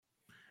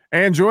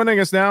And joining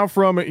us now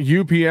from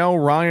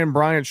UPL, Ryan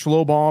Bryant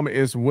Schlobaum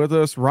is with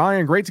us.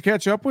 Ryan, great to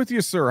catch up with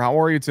you, sir. How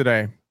are you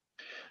today?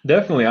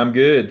 Definitely, I'm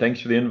good. Thanks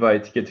for the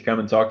invite to get to come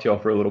and talk to y'all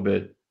for a little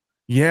bit.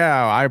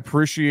 Yeah, I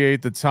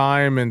appreciate the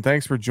time and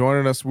thanks for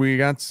joining us. We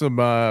got some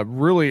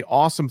really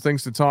awesome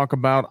things to talk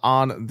about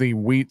on the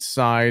wheat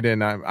side.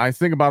 And I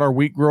think about our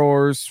wheat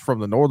growers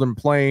from the northern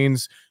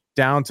plains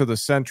down to the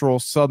central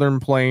southern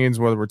plains,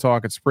 whether we're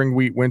talking spring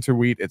wheat, winter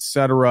wheat,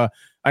 etc.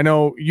 I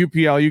know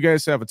UPL, you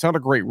guys have a ton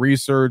of great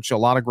research, a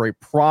lot of great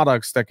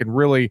products that can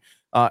really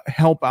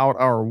help out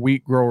our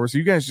wheat growers.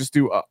 You guys just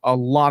do a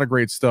lot of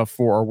great stuff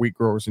for our wheat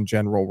growers in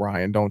general,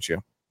 Ryan, don't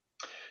you?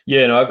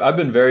 Yeah, no, I've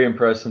been very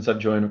impressed since I've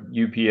joined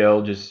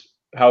UPL, just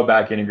how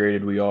back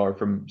integrated we are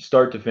from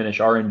start to finish,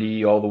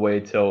 R&D all the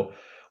way till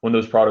when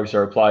those products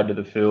are applied to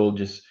the field.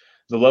 Just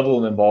the level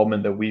of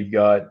involvement that we've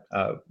got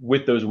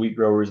with those wheat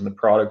growers and the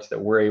products that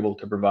we're able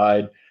to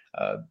provide,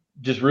 uh,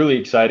 just really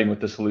exciting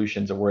with the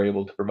solutions that we're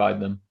able to provide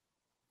them.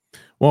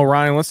 Well,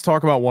 Ryan, let's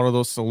talk about one of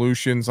those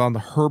solutions on the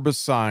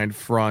herbicide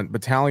front,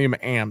 BATALIUM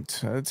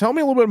Amped. Tell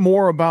me a little bit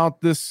more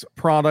about this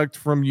product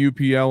from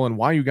UPL and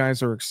why you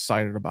guys are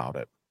excited about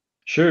it.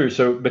 Sure.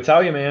 So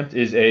Batalium Amped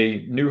is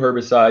a new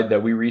herbicide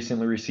that we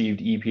recently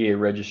received EPA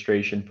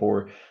registration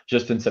for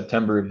just in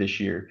September of this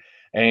year.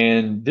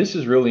 And this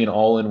is really an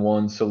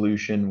all-in-one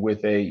solution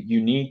with a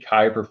unique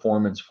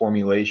high-performance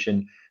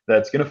formulation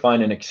that's going to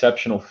find an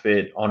exceptional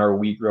fit on our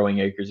wheat growing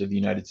acres of the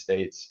United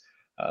States.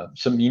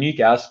 Some unique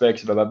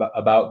aspects about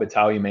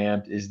Batalium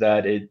Amped is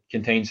that it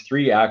contains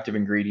three active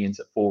ingredients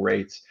at full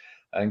rates,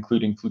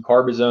 including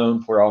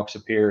flucarbazone,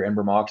 fluroxapyr, and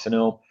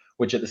bromoxynil,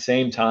 which at the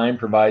same time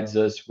provides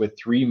us with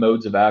three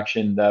modes of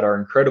action that are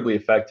incredibly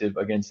effective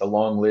against a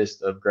long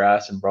list of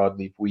grass and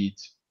broadleaf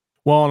weeds.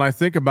 Well, and I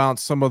think about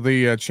some of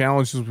the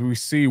challenges we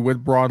see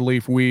with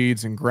broadleaf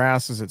weeds and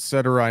grasses, et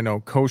cetera. I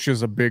know kochia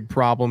is a big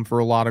problem for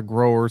a lot of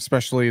growers,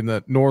 especially in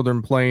the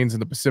northern plains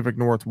and the Pacific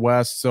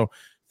Northwest. So,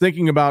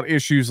 thinking about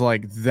issues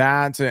like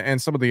that and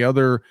some of the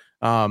other,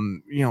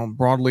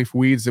 broadleaf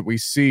weeds that we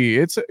see,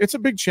 it's a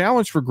big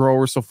challenge for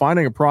growers. So,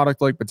 finding a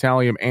product like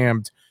Batalium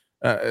Amped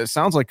it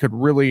sounds like could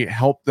really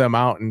help them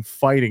out in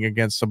fighting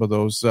against some of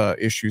those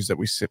issues that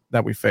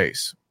we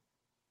face.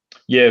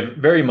 Yeah,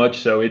 very much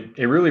so. It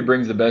really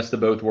brings the best of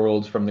both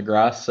worlds from the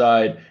grass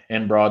side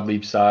and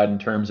broadleaf side in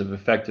terms of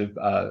effective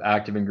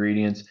active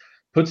ingredients.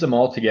 Puts them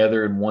all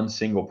together in one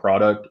single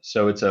product.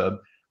 So it's a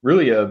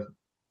really a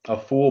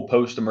full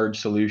post-emerge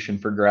solution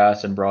for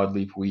grass and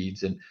broadleaf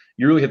weeds. And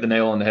you really hit the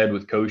nail on the head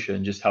with kochia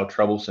and just how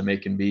troublesome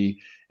it can be.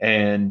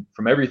 And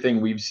from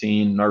everything we've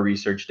seen in our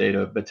research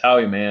data,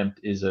 Batalium Amped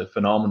is a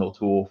phenomenal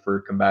tool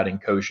for combating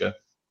kochia.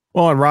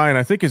 Well, and Ryan,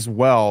 I think as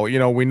well,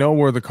 we know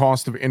where the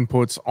cost of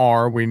inputs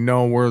are. We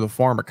know where the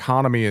farm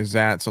economy is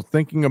at. So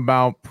thinking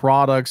about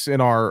products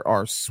in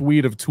our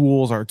suite of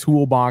tools, our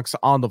toolbox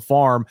on the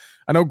farm,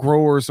 I know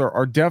growers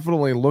are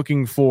definitely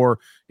looking for,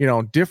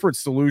 different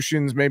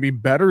solutions, maybe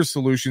better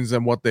solutions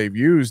than what they've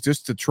used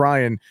just to try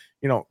and,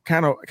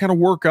 kind of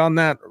work on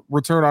that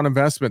return on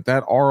investment,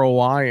 that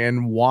ROI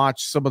and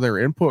watch some of their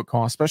input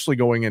costs, especially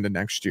going into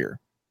next year.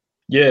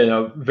 Yeah,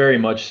 no, very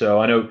much so.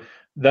 I know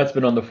that's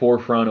been on the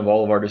forefront of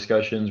all of our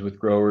discussions with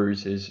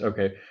growers is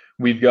okay,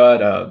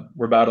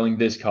 we're battling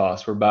this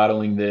cost, we're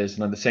battling this,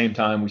 and at the same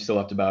time we still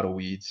have to battle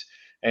weeds.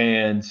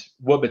 And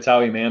what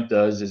Battalion AMP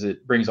does is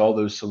it brings all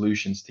those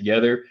solutions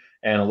together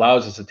and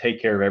allows us to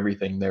take care of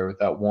everything there with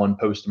that one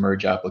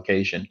post-emerge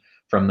application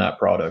from that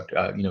product.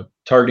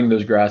 Targeting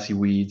those grassy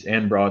weeds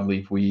and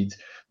broadleaf weeds,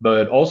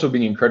 but also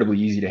being incredibly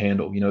easy to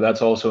handle.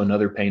 That's also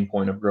another pain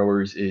point of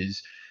growers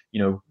is,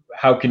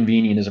 how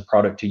convenient is a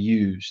product to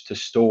use, to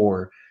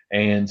store,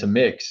 and to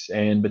mix.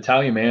 And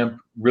Battalion AMP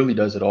really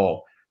does it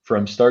all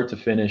from start to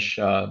finish.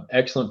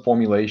 Excellent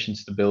formulation,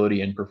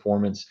 stability, and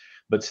performance,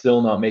 but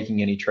still not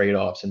making any trade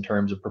offs in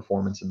terms of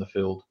performance in the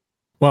field.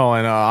 Well,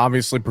 and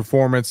obviously,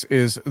 performance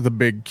is the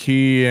big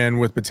key. And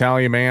with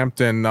Battalion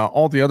Amped and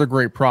all the other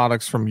great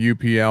products from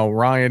UPL,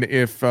 Ryan,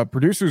 if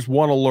producers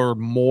want to learn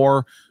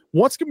more,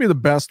 what's going to be the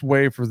best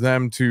way for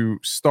them to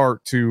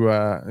start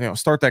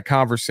that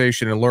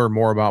conversation and learn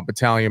more about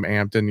Battalion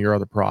Amped and your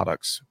other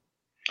products?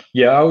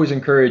 Yeah, I always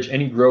encourage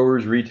any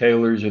growers,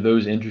 retailers, or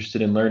those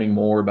interested in learning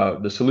more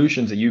about the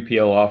solutions that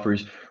UPL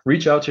offers,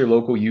 reach out to your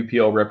local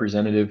UPL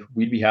representative.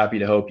 We'd be happy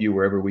to help you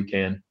wherever we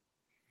can.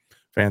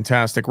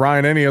 Fantastic,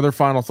 Ryan. Any other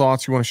final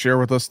thoughts you want to share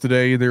with us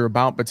today, either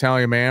about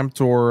Battalion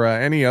Amped or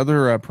any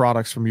other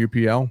products from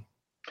UPL?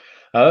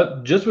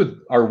 Just with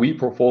our wheat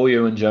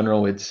portfolio in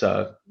general, it's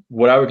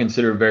what I would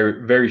consider a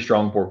very, very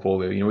strong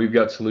portfolio. We've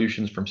got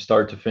solutions from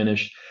start to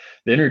finish.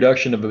 The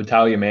introduction of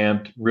Battalion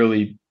Amped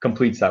really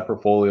completes that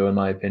portfolio, in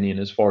my opinion,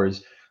 as far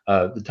as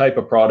the type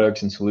of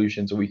products and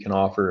solutions that we can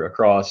offer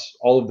across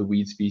all of the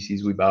weed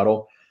species we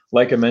battle.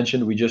 Like I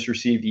mentioned, we just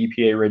received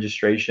EPA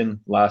registration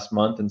last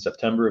month in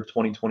September of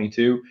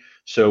 2022.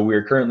 So we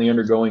are currently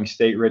undergoing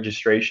state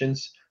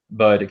registrations,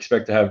 but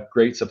expect to have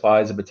great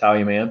supplies of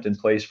Battalion Amped in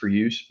place for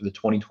use for the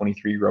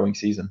 2023 growing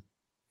season.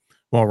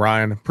 Well,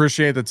 Ryan,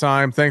 appreciate the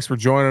time. Thanks for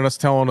joining us,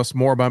 telling us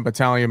more about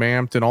BATALIUM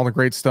Amped and all the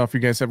great stuff you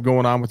guys have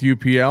going on with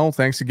UPL.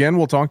 Thanks again.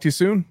 We'll talk to you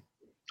soon.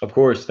 Of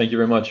course. Thank you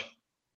very much.